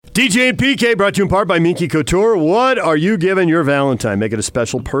DJ and PK brought to you in part by Minky Couture. What are you giving your Valentine? Make it a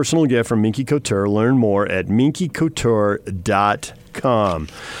special personal gift from Minky Couture. Learn more at minkycouture.com.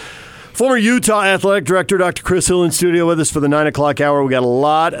 Former Utah Athletic Director Dr. Chris Hill in studio with us for the 9 o'clock hour. We got a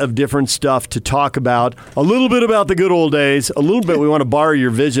lot of different stuff to talk about. A little bit about the good old days. A little bit we want to borrow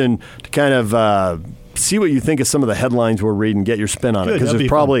your vision to kind of see what you think of some of the headlines we're reading, get your spin on it, because there's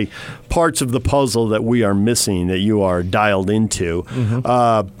probably parts of the puzzle that we are missing that you are dialed into.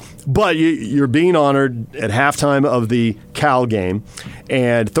 But you're being honored at halftime of the Cal game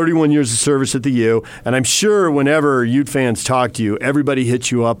and 31 years of service at the U. And I'm sure whenever Ute fans talk to you, everybody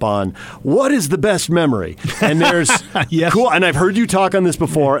hits you up on what is the best memory. And there's yes. Cool. And I've heard you talk on this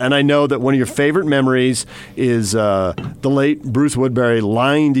before, and I know that one of your favorite memories is the late Bruce Woodbury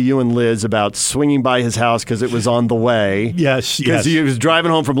lying to you and Liz about swinging by his house because it was on the way. Yes. Because he was driving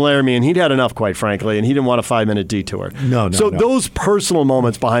home from Laramie, and he'd had enough, quite frankly, and he didn't want a 5-minute detour. No. Those personal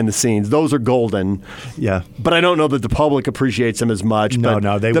moments behind the scenes, those are golden. Yeah. But I don't know that the public appreciates them as much. No,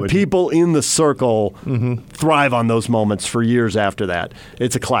 but they the wouldn't. people in the circle thrive on those moments for years after that.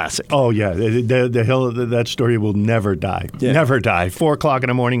 It's a classic. Oh, yeah. The hill, that story will never die. Yeah. Never die. 4 o'clock in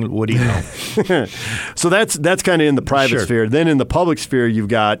the morning, what do you know? So that's kind of in the private Sure. sphere. Then in the public sphere, you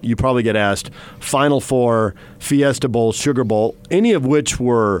probably get asked Final Four, Fiesta Bowl, Sugar Bowl, any of which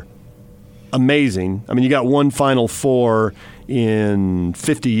were amazing. I mean, you got one Final Four in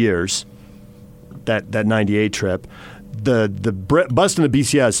 50 years, that 98 trip. The busting the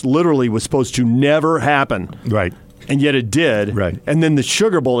BCS literally was supposed to never happen. Right. And yet it did. Right. And then the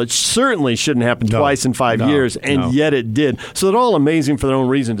Sugar Bowl, it certainly shouldn't happen twice in 5 years, and yet it did. So they're all amazing for their own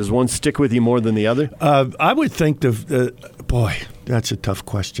reason. Does one stick with you more than the other? I would think boy, that's a tough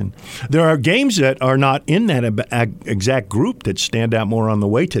question. There are games that are not in that exact group that stand out more on the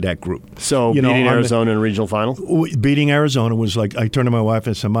way to that group. So beating Arizona in a regional final? Beating Arizona was like, I turned to my wife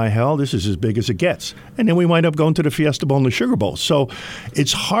and said, my hell, this is as big as it gets. And then we wind up going to the Fiesta Bowl and the Sugar Bowl. So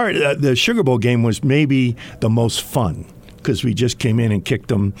it's hard. The Sugar Bowl game was maybe the most fun because we just came in and kicked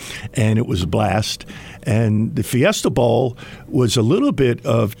them, and it was a blast. And the Fiesta Bowl was a little bit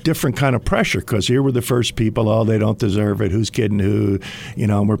of different kind of pressure because here were the first people, oh, they don't deserve it, who's kidding who,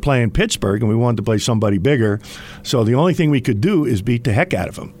 and we're playing Pittsburgh, and we wanted to play somebody bigger. So the only thing we could do is beat the heck out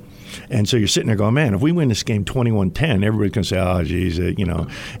of them. And so you're sitting there going, man, if we win this game 21-10, everybody's going to say, oh, geez,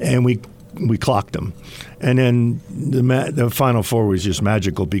 and we clocked them. And then the Final Four was just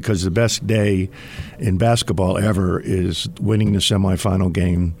magical because the best day in basketball ever is winning the semifinal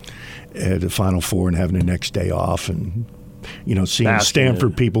game at the Final Four and having the next day off and seeing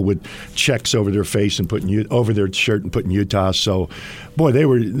Stanford people with checks over their face and over their shirt and putting Utah. So, boy,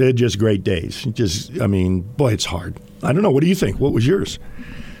 they're just great days. Boy, it's hard. I don't know. What do you think? What was yours?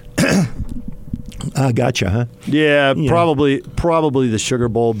 Gotcha, huh? Yeah, probably the Sugar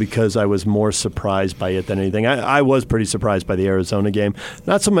Bowl because I was more surprised by it than anything. I was pretty surprised by the Arizona game.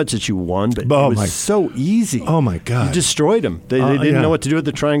 Not so much that you won, but it was so easy. Oh, my God. You destroyed them. They didn't know what to do with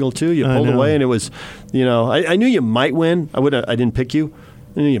the triangle, too. You pulled away, and it was, I knew you might win. I didn't pick you.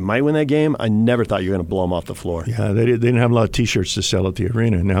 I knew you might win that game. I never thought you were going to blow them off the floor. Yeah, they didn't have a lot of T-shirts to sell at the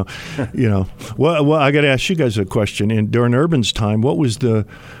arena. Now, Well, I got to ask you guys a question. During Urban's time, what was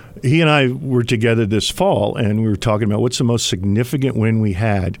he and I were together this fall, and we were talking about what's the most significant win we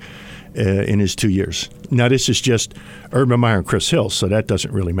had in his 2 years. Now, this is just Urban Meyer and Chris Hill, so that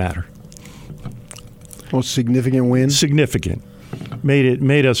doesn't really matter. Most significant win? Significant.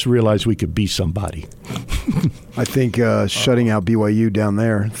 Made us realize we could be somebody. I think shutting out BYU down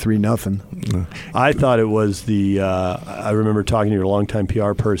there 3-0. I thought it was I remember talking to your longtime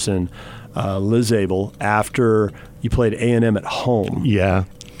PR person, Liz Abel, after you played A&M at home. Yeah.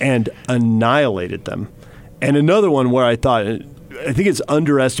 And annihilated them. And another one where I think it's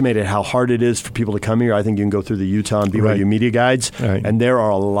underestimated how hard it is for people to come here. I think you can go through the Utah and BYU media guides, and there are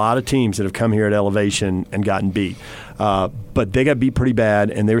a lot of teams that have come here at elevation and gotten beat. But they got beat pretty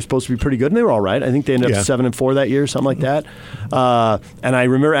bad, and they were supposed to be pretty good, and they were all right. I think they ended up 7-4 that year, something like that. And I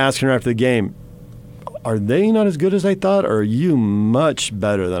remember asking her after the game, are they not as good as I thought, or are you much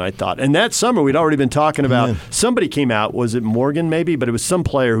better than I thought? And that summer, we'd already been talking about, somebody came out, was it Morgan maybe? But it was some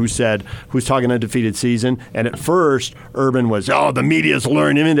player who was talking undefeated season, and at first, Urban was, the media's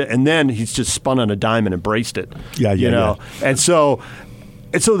luring him into it, and then he's just spun on a dime and embraced it. Yeah. And so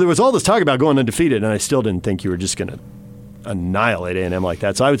there was all this talk about going undefeated, and I still didn't think you were just going to annihilate A&M like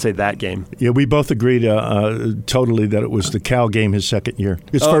that. So I would say that game. Yeah, we both agreed totally that it was the Cal game his second year.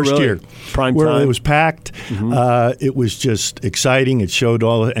 His first year. Prime time. It was packed. It was just exciting. It showed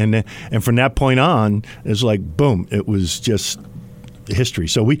and from that point on, it was like, boom, it was just history.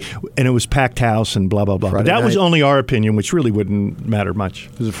 So and it was packed house and blah, blah, blah. But that was only our opinion, which really wouldn't matter much.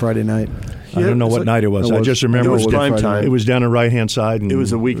 It was a Friday night. I don't know what night it was. I just remember it was prime time. It was down the right-hand side. And it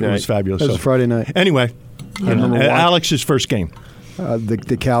was a weeknight. It was fabulous. It was a Friday night. Anyway, Alex's first game.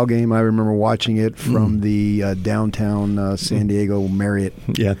 The Cal game, I remember watching it from the downtown San Diego Marriott.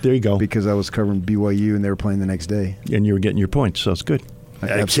 Yeah, there you go. Because I was covering BYU and they were playing the next day. And you were getting your points, so it's good.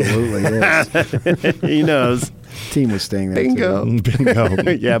 Absolutely, yes. He knows. Team was staying there. Bingo.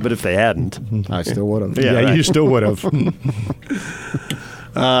 Bingo. Yeah, but if they hadn't, I still would have. Yeah, right. You still would have.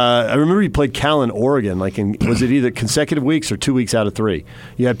 I remember you played Cal in Oregon. Was it either consecutive weeks or 2 weeks out of 3?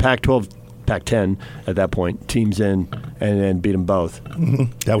 You had Pac-12, Pac-10 at that point, teams in, and then beat them both.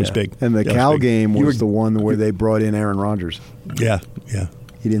 Mm-hmm. That was big. And the Cal game was the one where they brought in Aaron Rodgers. Yeah.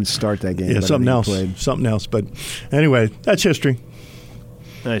 He didn't start that game. Yeah, something else. But anyway, that's history.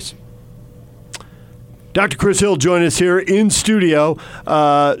 Nice. Dr. Chris Hill joined us here in studio.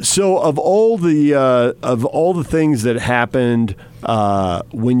 So, of all the things that happened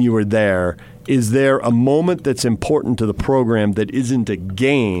when you were there, is there a moment that's important to the program that isn't a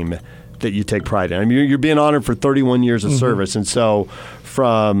game that you take pride in? I mean, you're being honored for 31 years of service, and so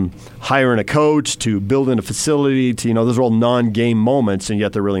from hiring a coach to building a facility to, those are all non-game moments, and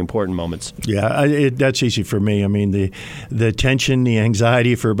yet they're really important moments. Yeah, that's easy for me. I mean, the tension, the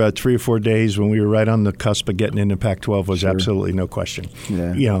anxiety for about 3 or 4 days when we were right on the cusp of getting into Pac-12 was absolutely no question.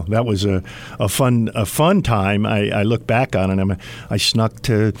 Yeah. That was a fun time. I look back on it. I snuck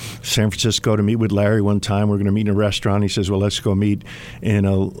to San Francisco to meet with Larry one time. We're going to meet in a restaurant. He says, well, let's go meet in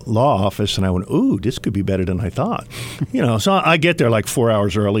a law office. And I went, ooh, this could be better than I thought. So I get there like 4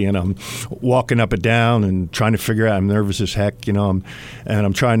 hours early, and I'm walking up and down and trying to figure out. I'm nervous as heck, and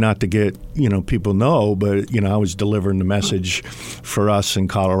I'm trying not to get, people know, but, I was delivering the message for us in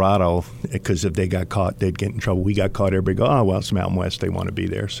Colorado, because if they got caught, they'd get in trouble. We got caught, everybody go, oh, well, it's Mountain West. They want to be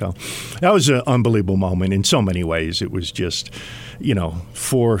there. So that was an unbelievable moment in so many ways. It was just,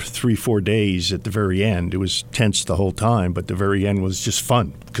 4 days at the very end. It was tense the whole time, but the very end was just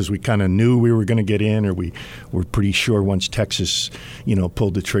fun because we kind of knew we were going to get in, or we were pretty sure once Texas,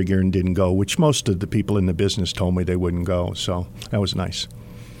 pulled the trigger and didn't go, which most of the people in the business told me they wouldn't go. So that was nice.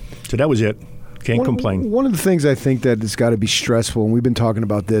 So that was it. Can't complain. One of the things I think that has got to be stressful, and we've been talking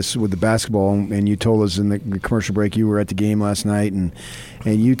about this with the basketball, and you told us in the commercial break you were at the game last night, and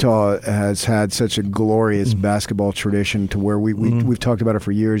Utah has had such a glorious basketball tradition to where we've talked about it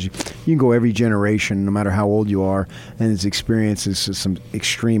for years. You can go every generation, no matter how old you are, and its experiences some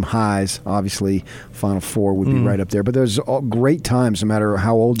extreme highs. Obviously, Final Four would be right up there, but there's great times no matter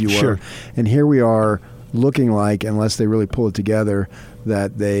how old you are. And here we are looking like, unless they really pull it together,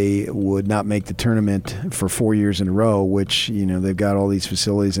 that they would not make the tournament for 4 years in a row, which, they've got all these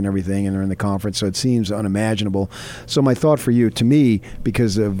facilities and everything, and they're in the conference, so it seems unimaginable. So my thought for you, to me,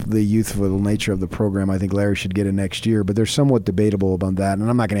 because of the youthful nature of the program, I think Larry should get it next year, but they're somewhat debatable about that, and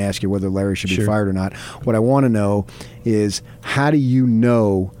I'm not going to ask you whether Larry should be fired or not. What I want to know is, how do you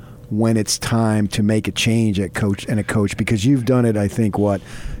know when it's time to make a change at coach and a coach? Because you've done it, I think,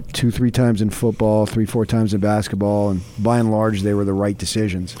 2-3 times in football, 3-4 times in basketball, and by and large, they were the right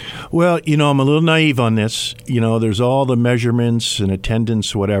decisions. Well, I'm a little naive on this. There's all the measurements and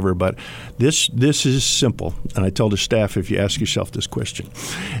attendance, whatever, but this is simple. And I told the staff, if you ask yourself this question,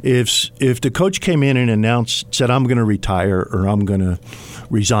 if the coach came in and said, I'm going to retire or I'm going to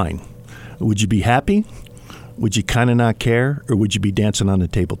resign, would you be happy? Would you kind of not care, or would you be dancing on the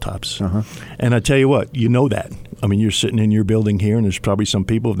tabletops? And I tell you what, that. I mean, you're sitting in your building here, and there's probably some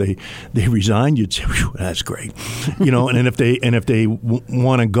people, if they resign, you'd say, that's great. And if they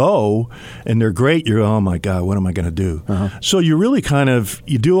want to go and they're great, you're, oh my God, what am I going to do? So you really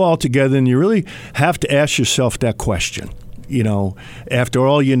you do all together, and you really have to ask yourself that question. After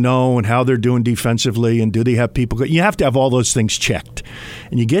all and how they're doing defensively, and do they have people? You have to have all those things checked.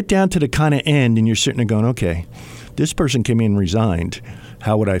 And you get down to the kind of end, and you're sitting there going, okay, this person came in and resigned.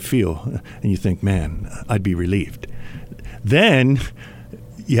 How would I feel? And you think, man, I'd be relieved. Then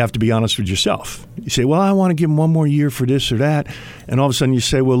you have to be honest with yourself. You say, well, I want to give him one more year for this or that. And all of a sudden you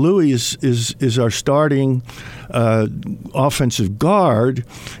say, well, Louis is our starting offensive guard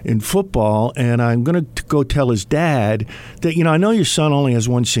in football, and I'm going to go tell his dad that, I know your son only has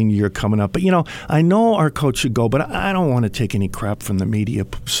one senior year coming up, but, I know our coach should go, but I don't want to take any crap from the media,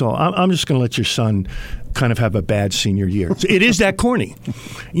 so I'm just going to let your son kind of have a bad senior year. It is that corny.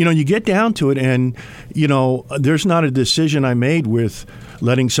 You get down to it, and, there's not a decision I made with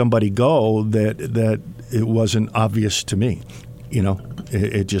letting somebody go that it wasn't obvious to me.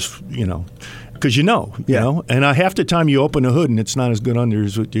 It just, because you know, and half the time you open the hood and it's not as good under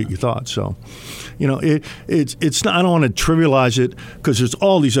as what you thought. So, it's not. I don't want to trivialize it because there's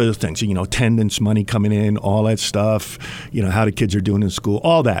all these other things. Attendance, money coming in, all that stuff. How the kids are doing in school,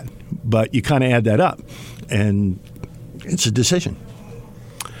 all that. But you kind of add that up, and it's a decision.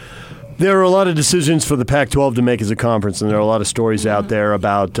 There are a lot of decisions for the Pac-12 to make as a conference, and there are a lot of stories out there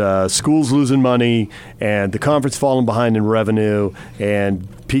about schools losing money and the conference falling behind in revenue. And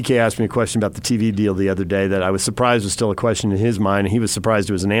PK asked me a question about the TV deal the other day that I was surprised was still a question in his mind, and he was surprised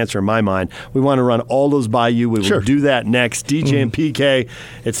it was an answer in my mind. We want to run all those by you. We will do that next. DJ and PK,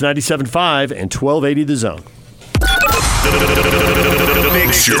 it's 97.5 and 1280 The Zone. The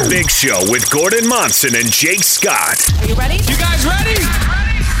Big Show with Gordon Monson and Jake Scott. Are you ready? You guys ready?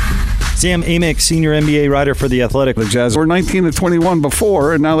 Sam Amick, senior NBA writer for The Athletic. The Jazz were 19-21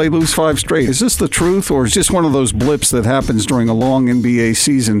 before, and now they lose 5 straight. Is this the truth, or is this one of those blips that happens during a long NBA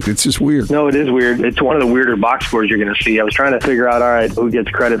season? It's just weird. No, it is weird. It's one of the weirder box scores you're going to see. I was trying to figure out, all right, who gets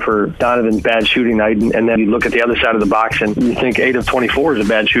credit for Donovan's bad shooting night, and then you look at the other side of the box, and you think 8 of 24 is a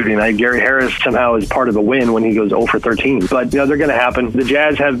bad shooting night. Gary Harris somehow is part of the win when he goes 0 for 13. But, they're going to happen. The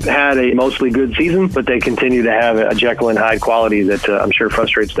Jazz have had a mostly good season, but they continue to have a Jekyll and Hyde quality that I'm sure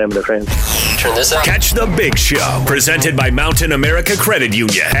frustrates them and their fans. Turn this up. Catch The Big Show, presented by Mountain America Credit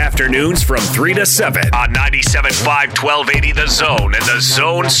Union. Afternoons from 3 to 7 on 97.5 1280 The Zone and The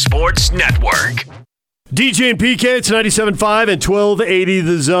Zone Sports Network. DJ and PK, it's 97.5 and 1280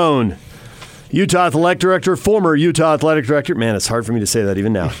 The Zone. Utah Athletic Director, former Utah Athletic Director. Man, it's hard for me to say that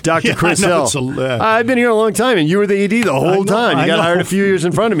even now. Dr. Chris Hill. I've been here a long time, and you were the AD the whole time. You got hired a few years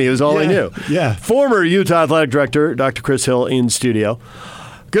in front of me. It was all I knew. Yeah. Former Utah Athletic Director, Dr. Chris Hill, in studio.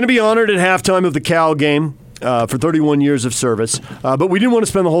 Going to be honored at halftime of the Cal game for 31 years of service. But we didn't want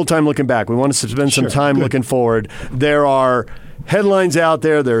to spend the whole time looking back. We wanted to spend some time looking forward. There are headlines out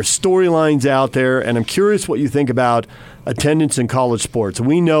there. There are storylines out there. And I'm curious what you think about attendance in college sports.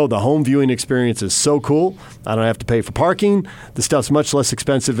 We know the home viewing experience is so cool. I don't have to pay for parking. The stuff's much less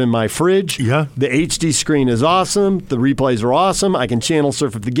expensive in my fridge. Yeah. The HD screen is awesome. The replays are awesome. I can channel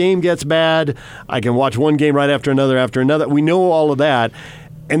surf if the game gets bad. I can watch one game right after another. We know all of that.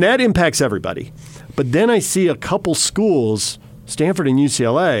 And that impacts everybody. But then I see a couple schools, Stanford and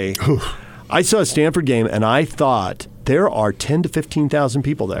UCLA. I saw a Stanford game, and I thought there are 10 to 15,000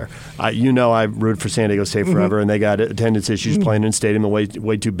 people there. I rooted for San Diego State forever, and they got attendance issues playing in a stadium way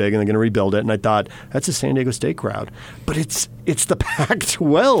too big, and they're going to rebuild it. And I thought, that's a San Diego State crowd. But it's the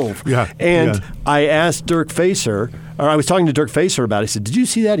Pac-12. Yeah. And I asked Dirk Facer, or I was talking to Dirk Facer about it. I said, did you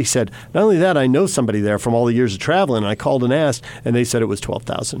see that? He said, not only that, I know somebody there from all the years of traveling. And I called and asked, and they said it was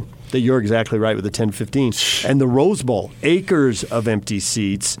 12,000. That you're exactly right with the 10 to 15. And the Rose Bowl, acres of empty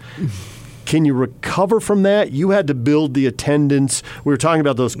seats. Can you recover from that? You had to build the attendance. We were talking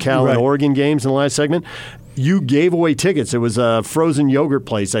about those Cal and Oregon games in the last segment. You gave away tickets. It was a frozen yogurt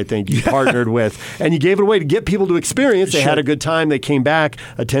place, I think, you partnered with. And you gave it away to get people to experience. They had a good time. They came back.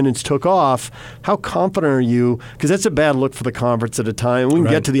 Attendance took off. How confident are you? Because that's a bad look for the conference at a time. We can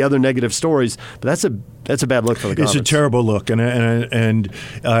get to the other negative stories, but that's a bad look for the conference. It's a terrible look. And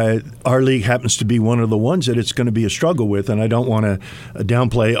our league happens to be one of the ones that it's going to be a struggle with. And I don't want to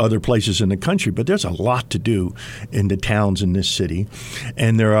downplay other places in the country, but there's a lot to do in the towns in this city.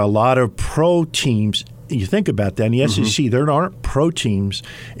 And there are a lot of pro teams. You think about that in the SEC, there aren't pro teams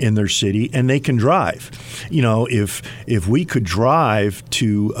in their city, and they can drive. If we could drive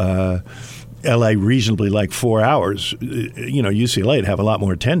to LA reasonably like 4 hours, UCLA would have a lot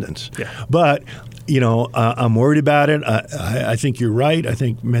more attendance. Yeah. But I'm worried about it. I think you're right. I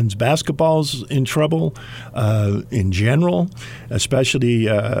think men's basketball's in trouble in general, especially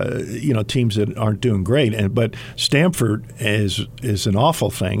teams that aren't doing great. But Stanford is an awful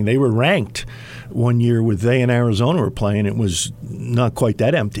thing. They were ranked one year with they and Arizona were playing. It was not quite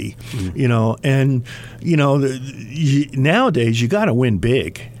that empty, nowadays you got to win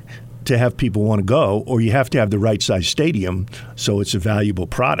big to have people want to go, or you have to have the right size stadium so it's a valuable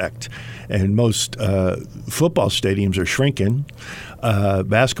product. And most football stadiums are shrinking.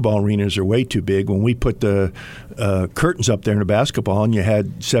 Basketball arenas are way too big. When we put the curtains up there in the basketball and you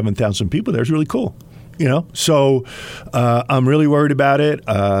had 7,000 people there, it was really cool. So I'm really worried about it.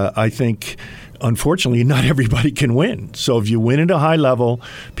 I think, unfortunately, not everybody can win. So if you win at a high level,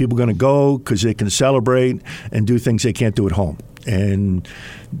 people are going to go because they can celebrate and do things they can't do at home. And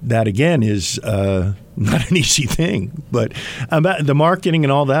that, again, is not an easy thing. But about the marketing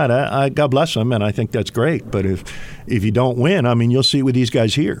and all that, I God bless them, and I think that's great. But if you don't win, you'll see it with these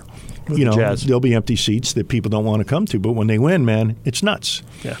guys here. Jazz. There'll be empty seats that people don't want to come to. But when they win, man, it's nuts.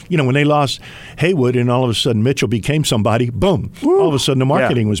 Yeah. When they lost Haywood and all of a sudden Mitchell became somebody, boom, all of a sudden the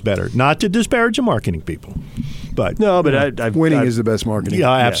marketing was better. Not to disparage the marketing people. But winning is the best marketing.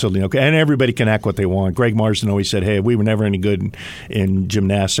 Yeah, absolutely. Okay, and everybody can act what they want. Greg Marsden always said, "Hey, we were never any good in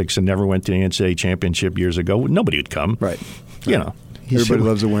gymnastics and never went to the NCAA championship years ago. Nobody would come." Right. Everybody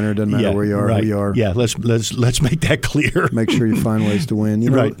loves a winner. Doesn't matter where you are, who you are. Yeah, let's make that clear. Make sure you find ways to win.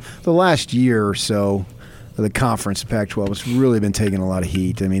 The last year or so, the conference, the Pac-12, has really been taking a lot of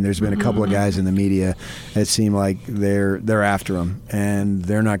heat. I mean, there's been a couple of guys in the media that seem like they're after him, and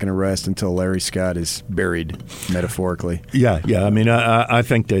they're not going to rest until Larry Scott is buried, metaphorically. Yeah. I mean, I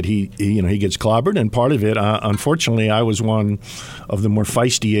think that he gets clobbered, and part of it, unfortunately, I was one of the more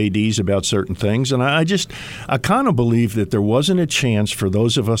feisty ADs about certain things, and I kind of believe that there wasn't a chance for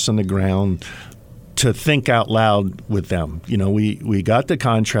those of us on the ground to think out loud with them. We got the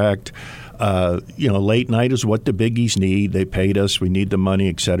contract. Late night is what the biggies need. They paid us. We need the money,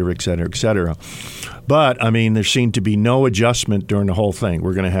 et cetera, et cetera, et cetera. But, I mean, there seemed to be no adjustment during the whole thing.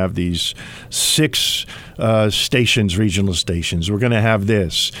 We're going to have these 6 stations, regional stations. We're going to have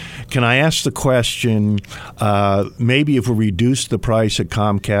this. Can I ask the question, maybe if we reduce the price at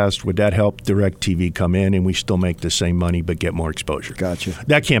Comcast, would that help DirecTV come in and we still make the same money but get more exposure? Gotcha.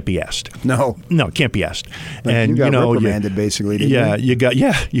 That can't be asked. No, it can't be asked. And you got reprimanded, basically, didn't you?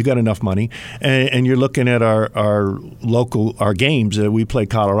 You got enough money. And you're looking at our games. We play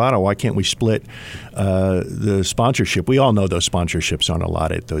Colorado. Why can't we split the sponsorship? We all know those sponsorships aren't a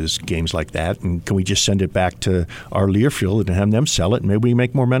lot at those games like that. And can we just send it back to our Learfield and have them sell it? And maybe we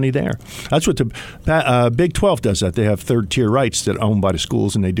make more money there. That's what the Big 12 does. That they have third-tier rights that are owned by the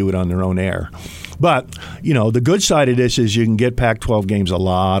schools, and they do it on their own air. But the good side of this is you can get Pac-12 games a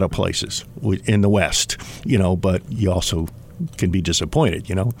lot of places in the West. But you also can be disappointed.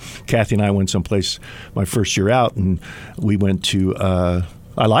 Kathy and I went someplace my first year out, and we went to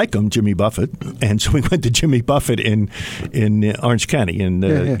I like him, Jimmy Buffett, and so we went to Jimmy Buffett in Orange County,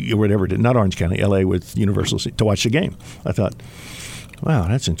 whatever it is, not Orange County, L.A. with Universal to watch the game. I thought, wow,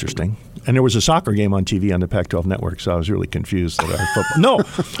 that's interesting. And there was a soccer game on TV on the Pac-12 network, so I was really confused that our football. No,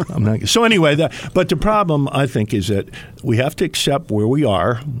 I'm not. So anyway, but the problem I think is that we have to accept where we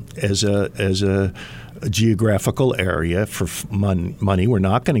are as a geographical area for money. We're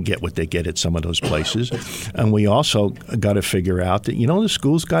not going to get what they get at some of those places. And we also got to figure out that, the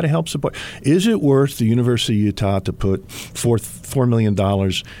school's got to help support. Is it worth the University of Utah to put $4 million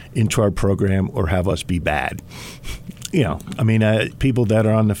into our program or have us be bad? People that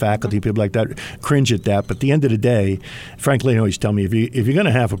are on the faculty, people like that, cringe at that. But at the end of the day, frankly, they always tell me, if you're going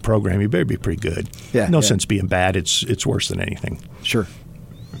to have a program, you better be pretty good. No sense being bad. It's worse than anything. Sure.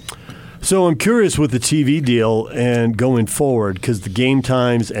 So I'm curious with the TV deal and going forward, because the game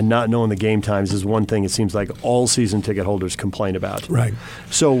times and not knowing the game times is one thing it seems like all season ticket holders complain about. Right.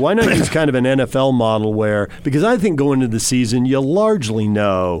 So why not use kind of an NFL model where, because I think going into the season, you largely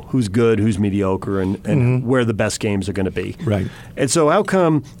know who's good, who's mediocre, and where the best games are going to be. Right. And so how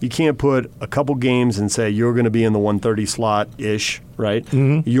come you can't put a couple games and say you're going to be in the 1:30 slot-ish, right?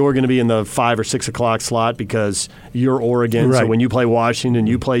 You're going to be in the 5 or 6 o'clock slot because you're Oregon. Right. So when you play Washington,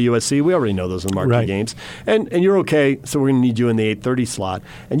 you play USC. We already know those are marquee games. And you're okay, so we're going to need you in the 8:30 slot.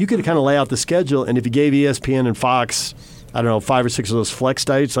 And you could kind of lay out the schedule, and if you gave ESPN and Fox, I don't know, 5 or 6 of those flex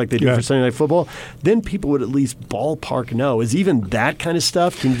dates like they do for Sunday Night Football, then people would at least ballpark know. Is even that kind of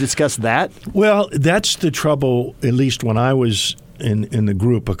stuff? Can you discuss that? Well, that's the trouble, at least when I was in the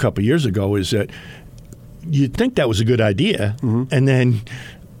group a couple years ago, is that you'd think that was a good idea, and then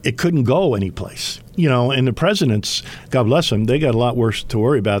it couldn't go anyplace. And the presidents, God bless them, they got a lot worse to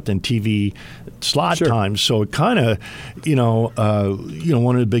worry about than TV slot times. So it kind of,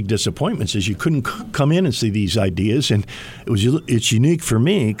 one of the big disappointments is you couldn't come in and see these ideas. And it's unique for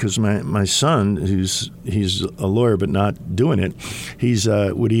me because my son, he's a lawyer but not doing it, he's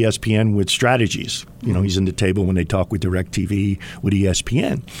with ESPN with strategies. He's in the table when they talk with DirecTV with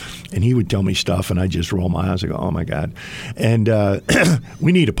ESPN. And he would tell me stuff, and I just roll my eyes and go, oh, my God. And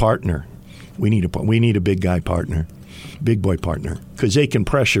we need a partner. We need a big guy partner, big boy partner, because they can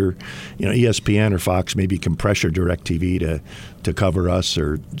pressure, ESPN or Fox maybe can pressure DirecTV to cover us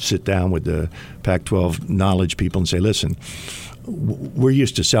or sit down with the Pac-12 knowledge people and say, listen, we're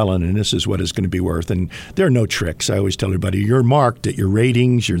used to selling, and this is what it's going to be worth. And there are no tricks. I always tell everybody, you're marked at your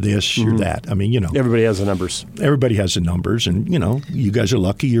ratings, you're this, you're that. I mean, Everybody has the numbers. Everybody has the numbers, and, you guys are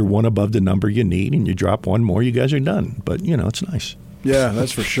lucky. You're one above the number you need, and you drop one more, you guys are done. But, it's nice. Yeah,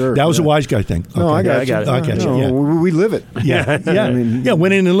 that's for sure. That was a wise guy thing. No, Okay. I got I got you. No, Yeah. we live it. Yeah, yeah, I mean,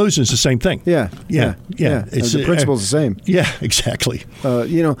 winning and losing is the same thing. Yeah. It's the principle's the same. Yeah, exactly.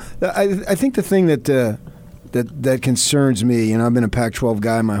 I think the thing that concerns me, and I've been a Pac-12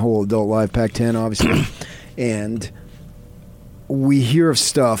 guy my whole adult life, Pac-10 obviously, and we hear of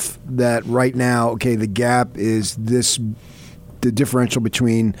stuff that right now, okay, the gap is this, the differential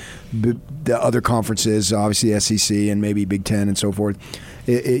between the other conferences, obviously SEC and maybe Big Ten and so forth.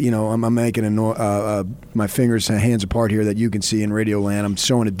 I'm making my fingers and hands apart here that you can see in Radio Land. I'm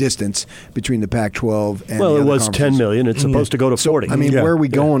showing a distance between the Pac-12 and well, the it other was 10 million. It's supposed to go to 40. I mean, where are we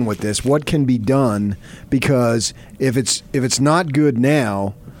going with this? What can be done? Because if it's not good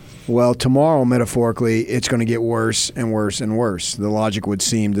now, well, tomorrow, metaphorically, it's going to get worse and worse and worse. The logic would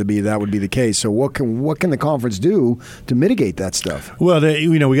seem to be that would be the case. So what can the conference do to mitigate that stuff? Well,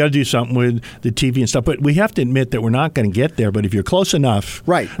 we got to do something with the TV and stuff, but we have to admit that we're not going to get there. But if you're close enough,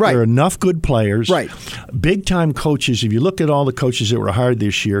 right, there are enough good players, right, big-time coaches. If you look at all the coaches that were hired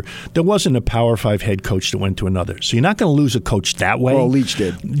this year, there wasn't a Power 5 head coach that went to another. So you're not going to lose a coach that way. Well, Leach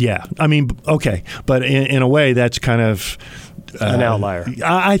did. Yeah. I mean, okay. But in a way, that's kind of an outlier.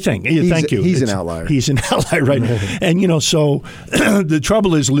 I think. Thank you. He's an outlier. He's an outlier, right? And, so the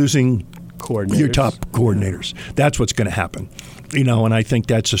trouble is losing your top coordinators. That's what's going to happen. And I think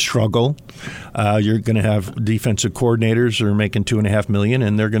that's a struggle. You're going to have defensive coordinators who are making $2.5 million,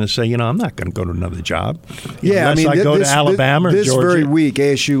 and they're going to say, I'm not going to go to another job. Yeah, unless I go to Alabama or this Georgia. Very week,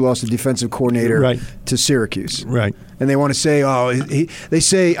 ASU lost a defensive coordinator to Syracuse. Right. And they want to say, they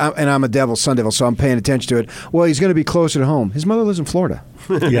say, and I'm a Sun Devil, so I'm paying attention to it. Well, he's going to be closer to home. His mother lives in Florida.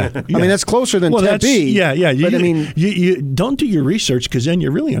 Yeah. I mean, that's closer than Tempe. Yeah. But I mean, you don't do your research because then you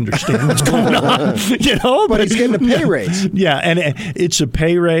really understand what's going on. But he's getting a pay raise. Yeah, and it's a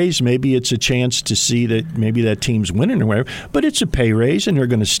pay raise. Maybe it's a chance to see that maybe that team's winning or whatever. But it's a pay raise, and they're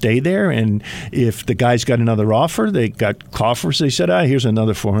going to stay there. And if the guy's got another offer, they got coffers. They said, here's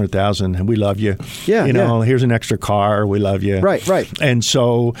another $400,000, and we love you. Yeah. Here's an extra car. We love you. Right. And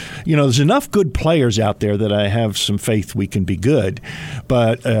so, there's enough good players out there that I have some faith we can be good.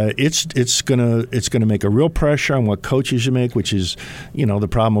 But it's gonna make a real pressure on what coaches you make, which is the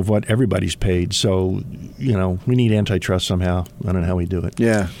problem of what everybody's paid. So we need antitrust somehow. I don't know how we do it.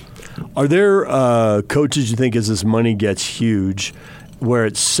 Yeah. Are there coaches you think as this money gets huge, where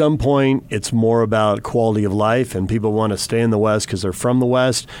at some point it's more about quality of life and people want to stay in the West because they're from the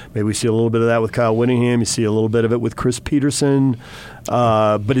West? Maybe we see a little bit of that with Kyle Whittingham. You see a little bit of it with Chris Peterson.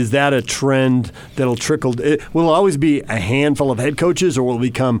 But is that a trend that'll trickle? Will it always be a handful of head coaches, or will it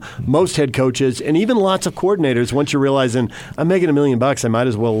become most head coaches and even lots of coordinators once you're realizing I'm making $1 million, I might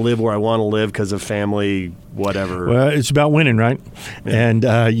as well live where I want to live because of family, whatever? Well, it's about winning, right? Yeah.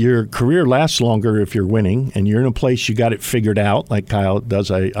 And your career lasts longer if you're winning, and you're in a place you got it figured out, like Kyle does,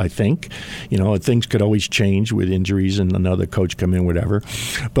 I think. Things could always change with injuries and another coach come in, whatever.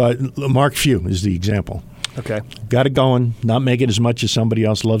 But Mark Few is the example. Okay. Got it going, not making as much as somebody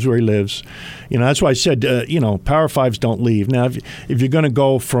else, loves where he lives. That's why I said, Power Fives don't leave. Now, if you're going to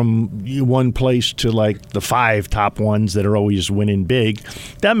go from one place to like the 5 top ones that are always winning big,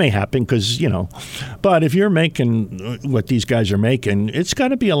 that may happen because, But if you're making what these guys are making, it's got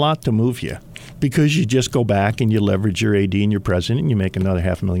to be a lot to move you. Because you just go back and you leverage your AD and your president and you make another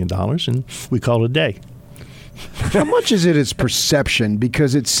 $500,000 and we call it a day. How much is it its perception?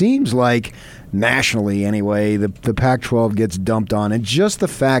 Because it seems like nationally anyway, the Pac-12 gets dumped on. And just the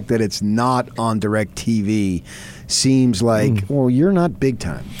fact that it's not on direct TV seems like, well, you're not big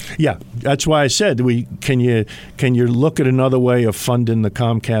time. Yeah, that's why I said, can you look at another way of funding the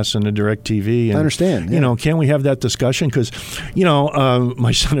Comcast and the direct TV? And, I understand. Yeah. Can't we have that discussion? Because,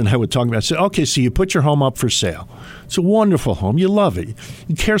 my son and I were talking about, I said, okay, so you put your home up for sale. It's a wonderful home. You love it.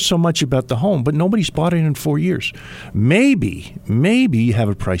 You care so much about the home, but nobody's bought it in 4 years. Maybe you have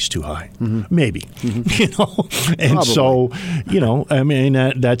a price too high. Mm-hmm. Maybe. Mm-hmm. And Probably. So,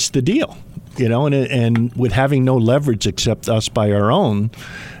 that's the deal. And with having no leverage except us by our own,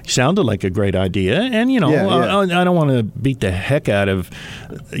 sounded like a great idea. And, I don't want to beat the heck out of,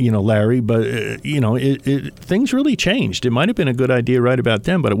 Larry, but, things really changed. It might have been a good idea right about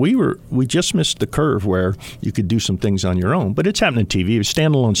then, but we just missed the curve where you could do some things on your own. But it's happening on TV.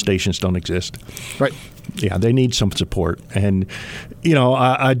 Standalone stations don't exist. Right. Yeah, they need some support. And,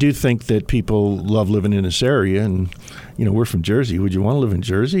 I do think that people love living in this area. And, we're from Jersey. Would you want to live in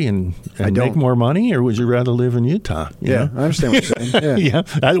Jersey and make more money, or would you rather live in Utah? I understand what you're saying. Yeah,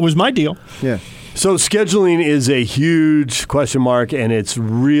 that was my deal. Yeah. So scheduling is a huge question mark, and it's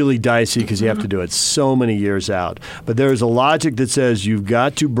really dicey because you have to do it so many years out. But there's a logic that says you've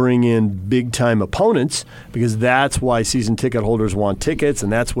got to bring in big-time opponents because that's why season ticket holders want tickets,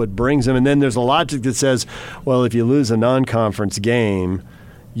 and that's what brings them. And then there's a logic that says, well, if you lose a non-conference game,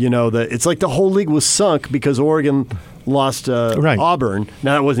 it's like the whole league was sunk because Oregon lost Auburn.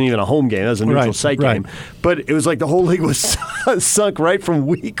 Now, that wasn't even a home game. That was a neutral site game. But it was like the whole league was sunk right from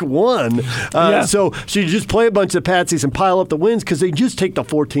week one. So you just play a bunch of patsies and pile up the wins because they just take the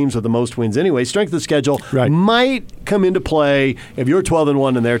 4 teams with the most wins anyway. Strength of schedule might come into play if you're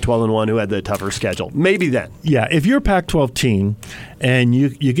 12-1 and they're 12-1 who had the tougher schedule. Maybe then. Yeah, if you're a Pac-12 team and you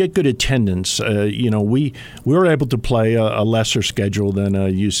get good attendance, we were able to play a lesser schedule than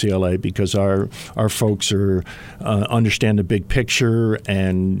UCLA because our folks are understand the big picture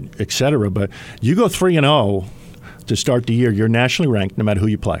and et cetera. But you go 3-0 to start the year, you're nationally ranked no matter who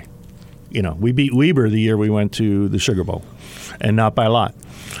you play. We beat Weber the year we went to the Sugar Bowl, and not by a lot.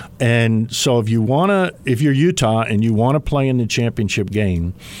 And so if you're Utah and you want to play in the championship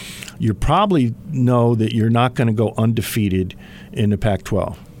game, you probably know that you're not going to go undefeated in the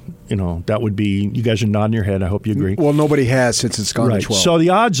Pac-12. That would be, you guys are nodding your head. I hope you agree. Well, nobody has since it's gone to 12. So the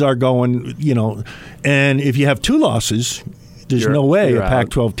odds are going, and if you have 2 losses, there's no way a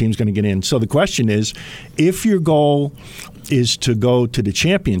Pac-12 team's going to get in. So the question is, if your goal is to go to the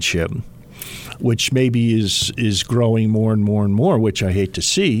championship, which maybe is growing more and more and more, which I hate to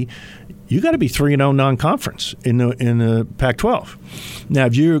see, you got to be 3-0 non-conference in the Pac-12. Now,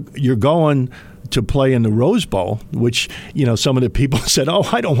 if you're going to play in the Rose Bowl, which, some of the people said, oh,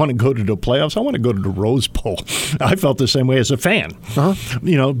 I don't want to go to the playoffs. I want to go to the Rose Bowl. I felt the same way as a fan.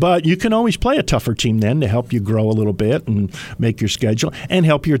 But you can always play a tougher team then to help you grow a little bit and make your schedule and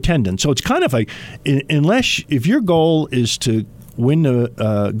help your attendance. So it's kind of like, if your goal is to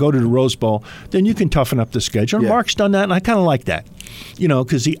go to the Rose Bowl, then you can toughen up the schedule. Yeah. Mark's done that, and I kind of like that.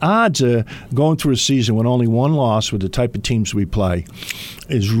 Because the odds of going through a season with only 1 loss with the type of teams we play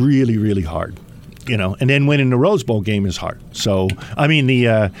is really, really hard. And then winning the Rose Bowl game is hard. So, I mean,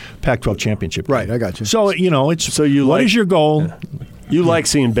 the Pac-12 championship game. Right, I got you. So, it's what is your goal? Yeah. You like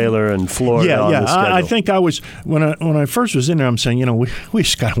seeing Baylor and Florida on the schedule. I think I was when I first was in there. I'm saying, we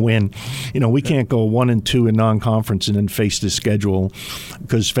just got to win. We can't go 1-2 in non-conference and then face this schedule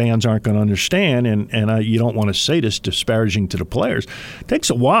because fans aren't going to understand. And you don't want to say this disparaging to the players. It takes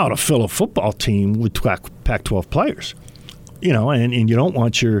a while to fill a football team with Pac-12 players. And you don't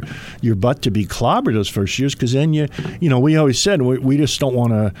want your butt to be clobbered those first years because then we always said we just don't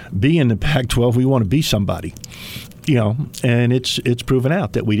want to be in the Pac-12. We want to be somebody. And it's proven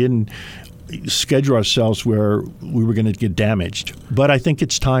out that we didn't schedule ourselves where we were going to get damaged. But I think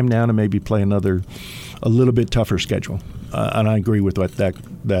it's time now to maybe play a little bit tougher schedule. And I agree with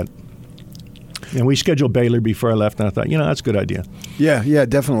that. And we scheduled Baylor before I left, and I thought, that's a good idea. Yeah,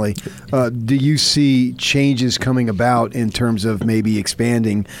 definitely. Do you see changes coming about in terms of maybe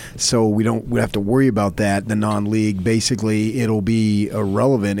expanding so we have to worry about that, the non-league? Basically, it'll be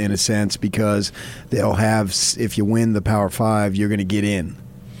irrelevant in a sense because they'll have, if you win the Power 5, you're going to get in.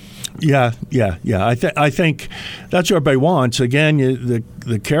 Yeah. I think that's what everybody wants. Again,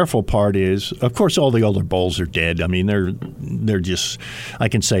 the careful part is, of course, all the other bowls are dead. I mean, they're just. I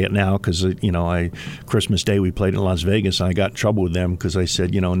can say it now because Christmas Day we played in Las Vegas and I got in trouble with them because I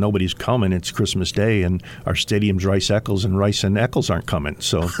said nobody's coming. It's Christmas Day and our stadium's Rice-Eccles and Rice and Eccles aren't coming.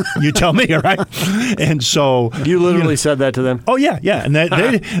 So you tell me, all right? And so you literally said that to them. Oh yeah, and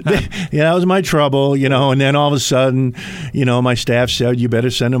that was my trouble, And then all of a sudden, my staff said you better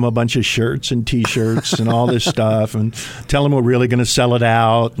send them a bunch of shirts and T-shirts and all this stuff and tell them we're really going to sell it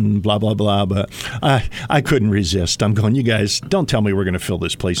out and blah, blah, blah. But I couldn't resist. I'm going, you guys, don't tell me we're going to fill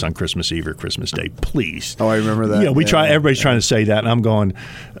this place on Christmas Eve or Christmas Day, please. Oh, I remember that. Everybody's trying to say that, and I'm going,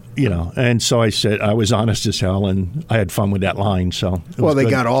 and so I said, I was honest as hell, and I had fun with that line. So they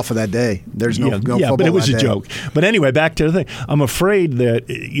got off of that day. There's no football but it was a day. joke. But anyway, back to the thing. I'm afraid that,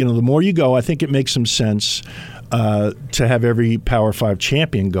 the more you go, I think it makes some sense to have every Power 5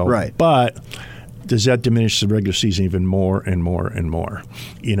 champion go. Right. But does that diminish the regular season even more and more and more?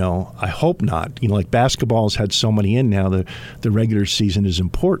 I hope not. Like basketball's had so many in now, the regular season is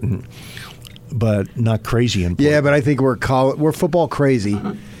important, but not crazy important. Yeah, but I think we're football crazy.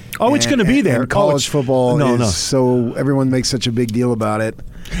 Oh, it's going to be there. And college football is so everyone makes such a big deal about it.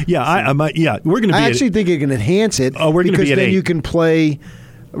 Yeah, we're going to be. I actually think it can enhance it. Oh, we're going to be at 8. Because then you can play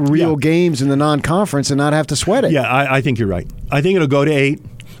real games in the non-conference and not have to sweat it. Yeah, I think you're right. I think it'll go to 8.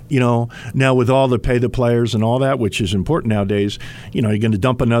 Now with all the pay the players and all that, which is important nowadays, you're going to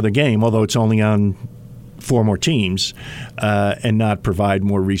dump another game, although it's only on 4 more teams and not provide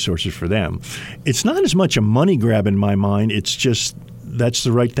more resources for them. It's not as much a money grab in my mind. It's just that's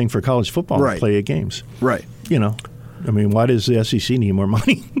the right thing for college football to play 8 games. Right. I mean, why does the SEC need more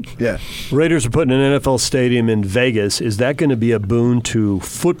money? Yeah. Raiders are putting an NFL stadium in Vegas. Is that going to be a boon to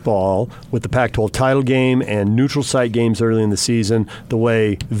football with the Pac-12 title game and neutral site games early in the season, the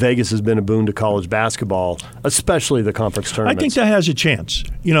way Vegas has been a boon to college basketball, especially the conference tournaments? I think that has a chance.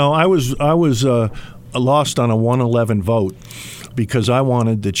 I was lost on a 111 vote because I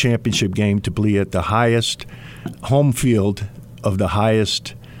wanted the championship game to be at the highest home field of the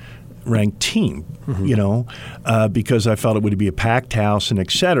highest ranked team, because I felt it would be a packed house and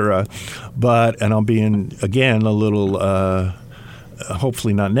et cetera. And I'm being, again, a little,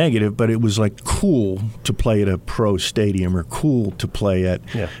 hopefully not negative, but it was like cool to play at a pro stadium or cool to play at,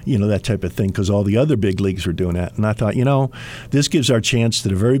 that type of thing because all the other big leagues were doing that. And I thought, this gives our chance to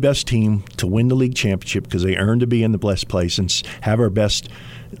the very best team to win the league championship because they earned to be in the blessed place and have our best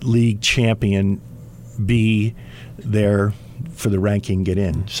league champion be there for the ranking get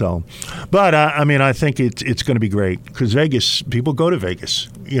in. So, but I think it's going to be great because Vegas, people go to Vegas,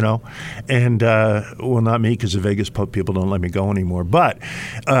 and not me because the Vegas people don't let me go anymore. But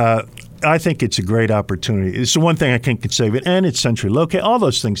I think it's a great opportunity. It's the one thing I think can save it, and it's centrally located. All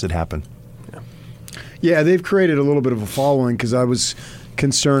those things that happen. Yeah, they've created a little bit of a following because I was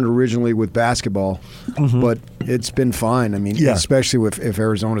concerned originally with basketball, but it's been fine. I mean, especially if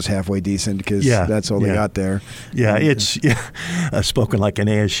Arizona's halfway decent because that's all they got there. Yeah, it's spoken like an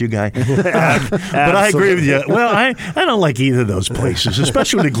ASU guy. But I agree with you. Well, I don't like either of those places,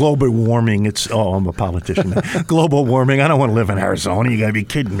 especially the global warming. I'm a politician. Global warming. I don't want to live in Arizona. You got to be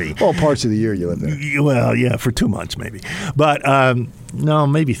kidding me. All parts of the year you live there. Well, yeah, for 2 months maybe. But no,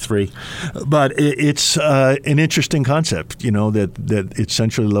 maybe 3. But it's an interesting concept, that it's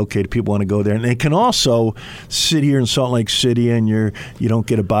centrally located. People want to go there. And they can also sit here in Salt Lake City and you don't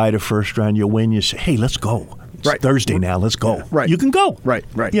get a bye the first round. You win. You say, hey, let's go. It's Thursday now. Let's go. Yeah, right. You can go. Right.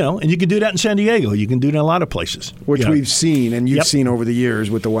 And you can do that in San Diego. You can do that in a lot of places. Which we've seen, and you've seen over the years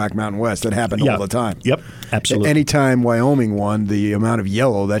with the WAC Mountain West. That happened all the time. Yep, absolutely. Anytime Wyoming won, the amount of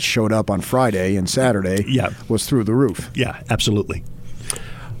yellow that showed up on Friday and Saturday was through the roof. Yeah, absolutely.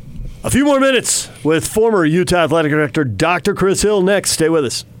 A few more minutes with former Utah Athletic Director Dr. Chris Hill next. Stay with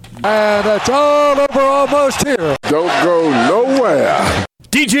us. And it's all over almost here. Don't go nowhere.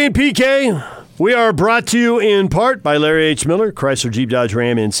 DJ and PK, we are brought to you in part by Larry H. Miller, Chrysler Jeep Dodge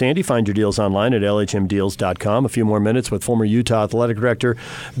Ram in Sandy. Find your deals online at lhmdeals.com. A few more minutes with former Utah Athletic Director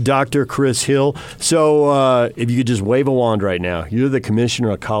Dr. Chris Hill. So if you could just wave a wand right now, you're the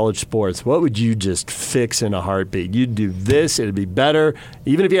commissioner of college sports. What would you just fix in a heartbeat? You'd do this, it'd be better.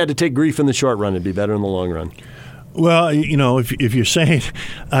 Even if you had to take grief in the short run, it'd be better in the long run. Well, if you're saying,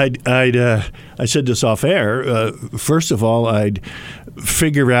 I said this off air. First of all, I'd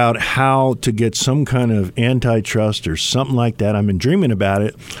figure out how to get some kind of antitrust or something like that. I've been dreaming about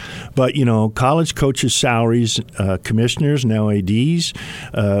it, but college coaches' salaries, commissioners now ADs,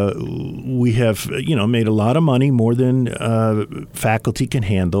 we have made a lot of money, more than faculty can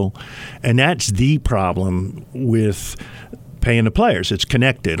handle, and that's the problem with paying the players. It's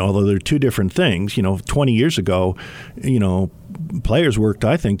connected, although they're two different things. 20 years ago, players worked,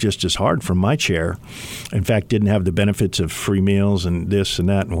 I think, just as hard from my chair. In fact, didn't have the benefits of free meals and this and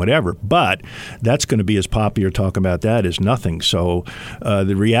that and whatever. But that's going to be as popular talking about that as nothing. So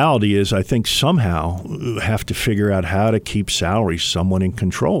the reality is I think somehow have to figure out how to keep salaries somewhat in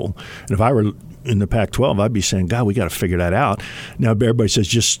control. And if I were in the Pac-12, I'd be saying, God, we got to figure that out. Now, everybody says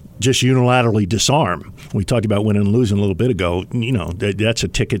just unilaterally disarm. We talked about winning and losing a little bit ago. That's a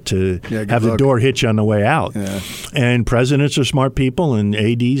ticket to have the door hit you on the way out. Yeah. And presidents are smart people, and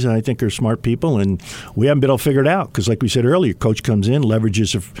ADs, I think, are smart people, and we haven't been able to figure it out because, like we said earlier, coach comes in,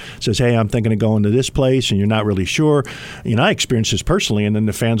 leverages, says, hey, I'm thinking of going to this place, and you're not really sure. I experienced this personally, and then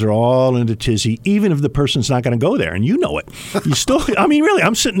the fans are all into tizzy, even if the person's not going to go there, and you know it. You still, really,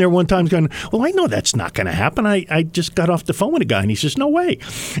 I'm sitting there one time going, well, I know that's not going to happen. I just got off the phone with a guy, and he says, no way.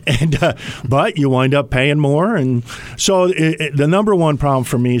 And but you wind up paying more. And so the number one problem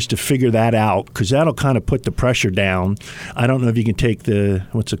for me is to figure that out because that'll kind of put the pressure down. I don't know if you can take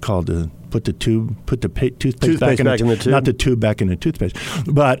what's it called? Put the toothpaste back in the tube. Not the tube back in the toothpaste.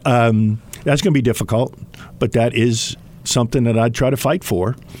 But that's going to be difficult. But that is something that I'd try to fight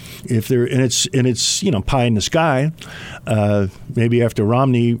for. If it's pie in the sky. Maybe after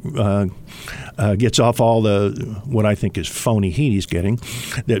Romney gets off all what I think is phony heat he's getting,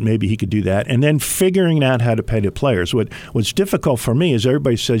 that maybe he could do that. And then figuring out how to pay the players. What's difficult for me is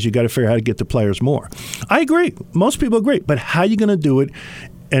everybody says you got to figure out how to get the players more. I agree. Most people agree. But how are you going to do it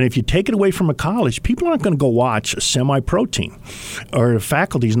And if you take it away from a college, people aren't going to go watch a semi-pro team, or the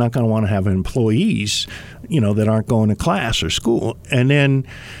faculty's not going to want to have employees, that aren't going to class or school. And then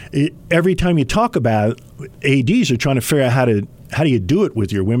every time you talk about it, ADs are trying to figure out how do you do it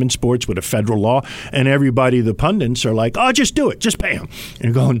with your women's sports with a federal law? And everybody, the pundits, are like, oh, just do it. Just pay them. And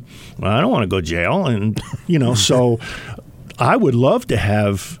you're going, well, I don't want to go to jail. And, so I would love to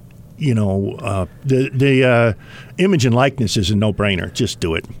have, the image and likeness is a no-brainer. Just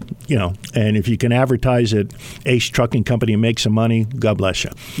do it. And if you can advertise at Ace Trucking Company and make some money, God bless you.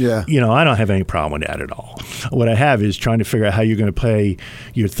 Yeah. I don't have any problem with that at all. What I have is trying to figure out how you're going to play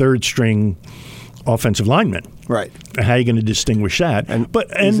your third-string offensive lineman. Right. How are you going to distinguish that? Money.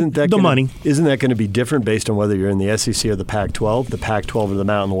 Isn't that going to be different based on whether you're in the SEC or the Pac-12? The Pac-12 or the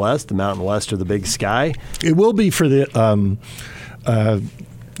Mountain West? The Mountain West or the Big Sky? It will be for the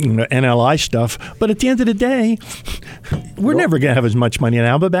NLI stuff. But at the end of the day, we're never going to have as much money in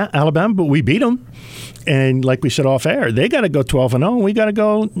Alabama, but we beat them. And like we said off air, they got to go 12-0. We got to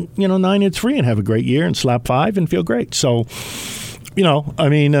go 9-3 and have a great year and slap 5 and feel great. So,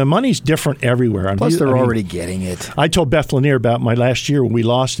 money's different everywhere. Plus, they're already getting it. I told Beth Lanier about my last year when we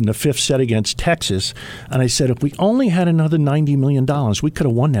lost in the 5th set against Texas, and I said, if we only had another $90 million, we could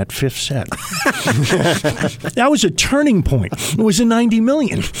have won that 5th set. That was a turning point. It was a $90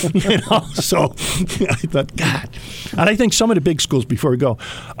 million. So I thought, God. And I think some of the big schools, before we go,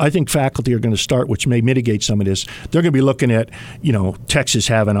 I think faculty are going to start, which may mitigate some of this. They're going to be looking at, Texas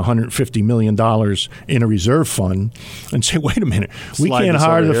having $150 million in a reserve fund and say, wait a minute. We can't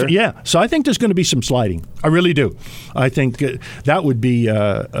hire so I think there's going to be some sliding. I really do. I think that would be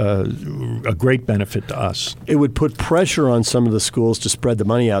a great benefit to us. It would put pressure on some of the schools to spread the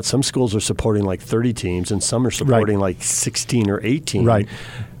money out. Some schools are supporting like 30 teams, and some are supporting like 16 or 18. Right.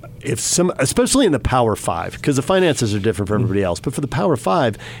 Especially in the Power 5, because the finances are different for everybody else. But for the Power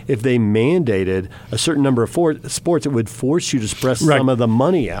 5, if they mandated a certain number of sports, it would force you to spread some of the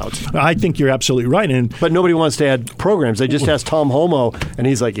money out. I think you're absolutely right. But nobody wants to add programs. They just asked Tom Homo, and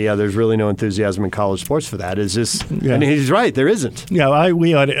he's like, yeah, there's really no enthusiasm in college sports for that. And he's right, there isn't. Yeah,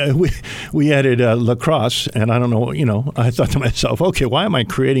 we added lacrosse, and I don't know, I thought to myself, okay, why am I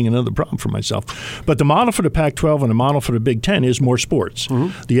creating another problem for myself? But the model for the Pac-12 and the model for the Big Ten is more sports.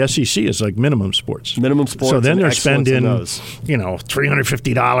 Mm-hmm. The SEC is like minimum sports. So then they're spending,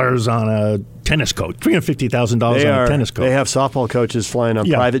 $350 on a tennis coach, $350,000 on a tennis coach. They have softball coaches flying on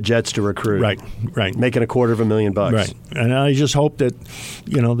private jets to recruit. Right. Making $250,000. Right. And I just hope that,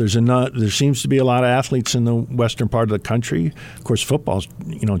 there seems to be a lot of athletes in the western part of the country. Of course, football's,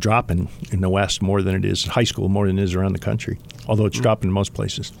 dropping in the West more than it is high school, more than it is around the country. Although it's dropping in most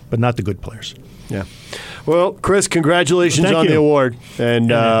places, but not the good players. Yeah. Well, Chris, congratulations on the award. And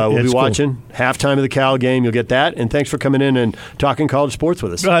we'll be watching halftime of the Cal game. You'll get that. And thanks for coming in and talking college sports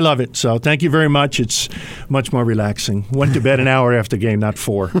with us. I love it. So thank you very much. It's much more relaxing. Went to bed an hour after the game, not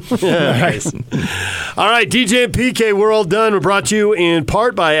 4. Nice. All right, DJ and PK, we're all done. We're brought to you in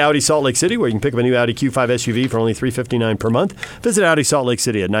part by Audi Salt Lake City, where you can pick up a new Audi Q5 SUV for only $359 per month. Visit Audi Salt Lake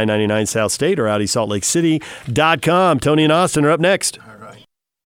City at 999 South State or AudiSaltLakeCity.com. Tony and Austin are up next.